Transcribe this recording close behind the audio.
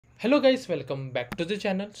Hello guys, welcome back to the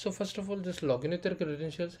channel. So first of all, just log in with your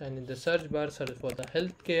credentials and in the search bar search for the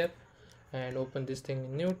healthcare and open this thing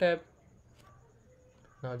in new tab.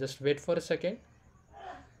 Now just wait for a second.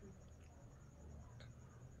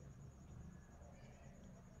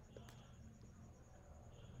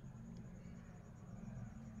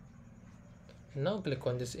 Now click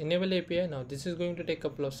on this enable API. Now this is going to take a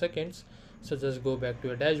couple of seconds. So just go back to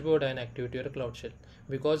your dashboard and activate your cloud shell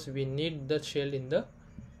because we need the shell in the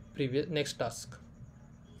previous next task.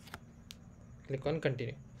 Click on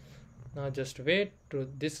continue. Now just wait to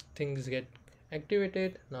this things get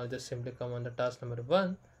activated. Now just simply come on the task number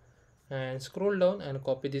 1 and scroll down and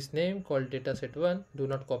copy this name called dataset1. Do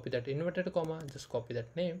not copy that inverted comma, just copy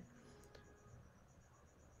that name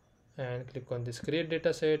and click on this create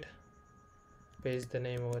dataset, paste the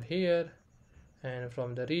name over here and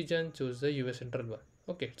from the region choose the US central one.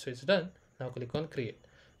 Okay, so it's done. Now click on create.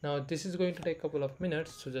 Now this is going to take a couple of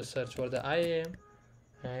minutes, so just search for the IAM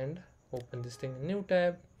and open this thing in new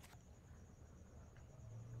tab.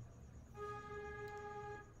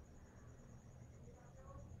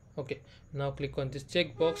 Okay, now click on this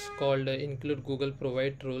checkbox called include Google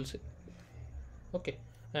provide rules. Okay,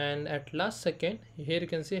 and at last second here you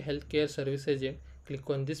can see healthcare service agent. Click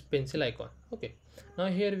on this pencil icon. Okay, now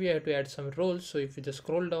here we have to add some roles. So if you just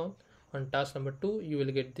scroll down on task number 2, you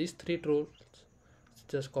will get these 3 roles. So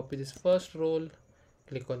just copy this first role,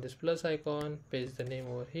 click on this plus icon, paste the name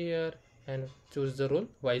over here and choose the role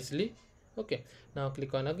wisely. Okay, now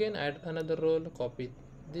click on again, add another role, copy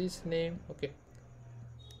this name. Okay,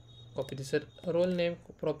 copy this role name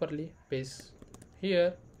properly, paste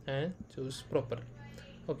here and choose properly.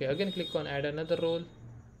 Okay, again click on add another role,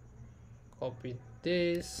 copy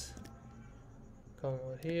this, come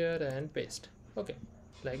over here and paste. Okay,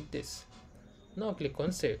 like this. Now click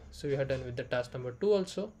on save. So we are done with the task number 2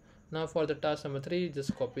 also. Now for the task number 3,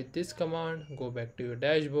 just copy this command, go back to your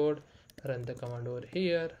dashboard, run the command over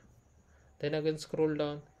here, then again scroll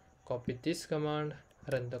down, copy this command,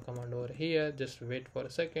 run the command over here, just wait for a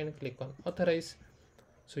second, click on authorize.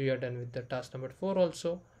 So you are done with the task number 4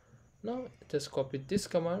 also. Now just copy this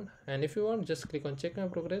command and if you want, just click on check my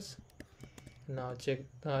progress. Now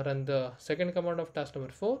run the second command of task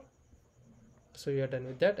number 4. So you are done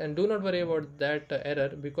with that, and do not worry about that error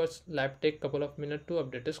because lab take couple of minutes to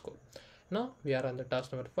update the score. Now we are on the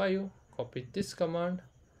task number 5. Copy this command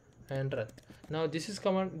and run. Now this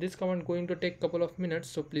command going to take couple of minutes,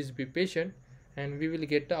 so please be patient and we will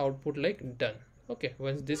get the output like done. Okay,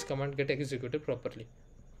 once this command get executed properly.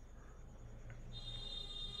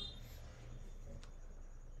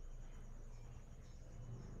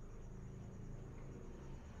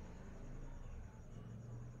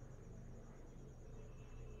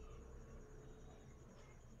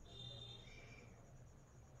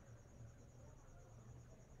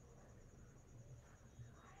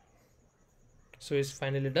 So it's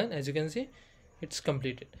finally done. As you can see, it's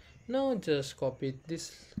completed. Now just copy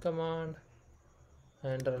this command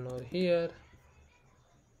and run over here,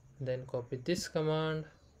 then copy this command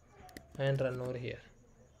and run over here,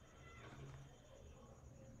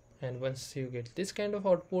 and once you get this kind of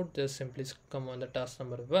output, just simply come on the task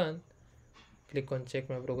number 1, click on check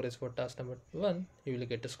my progress for task number 1. You will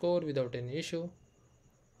get a score without any issue.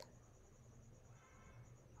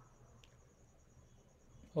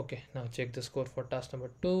 Okay, now check the score for task number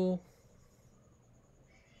 2.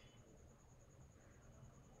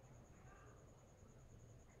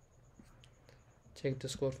 Check the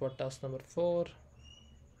score for task number 4.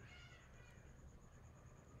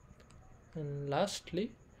 And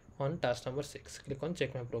lastly, on task number 6, click on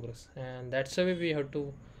check my progress. And that's the way we have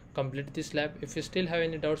to complete this lab. If you still have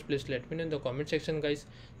any doubts, please let me know in the comment section, guys.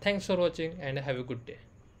 Thanks for watching and have a good day.